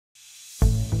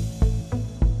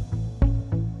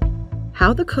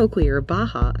how the Cochlear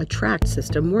Baha Attract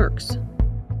system works.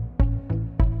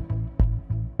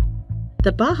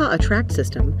 The Baha Attract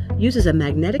system uses a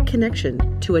magnetic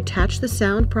connection to attach the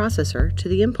sound processor to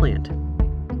the implant.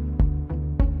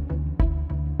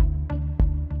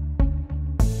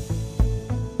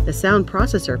 The sound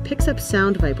processor picks up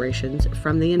sound vibrations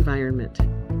from the environment.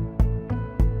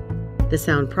 The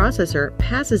sound processor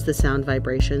passes the sound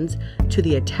vibrations to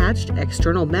the attached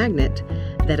external magnet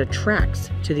that attracts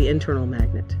to the internal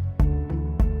magnet.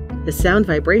 The sound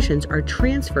vibrations are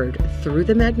transferred through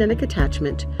the magnetic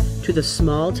attachment to the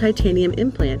small titanium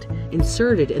implant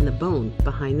inserted in the bone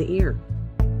behind the ear.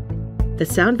 The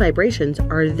sound vibrations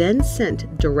are then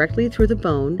sent directly through the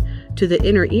bone to the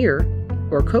inner ear,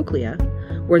 or cochlea,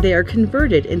 where they are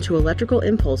converted into electrical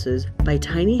impulses by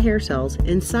tiny hair cells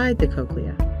inside the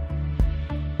cochlea.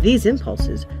 These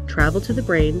impulses travel to the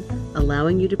brain,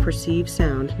 allowing you to perceive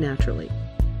sound naturally.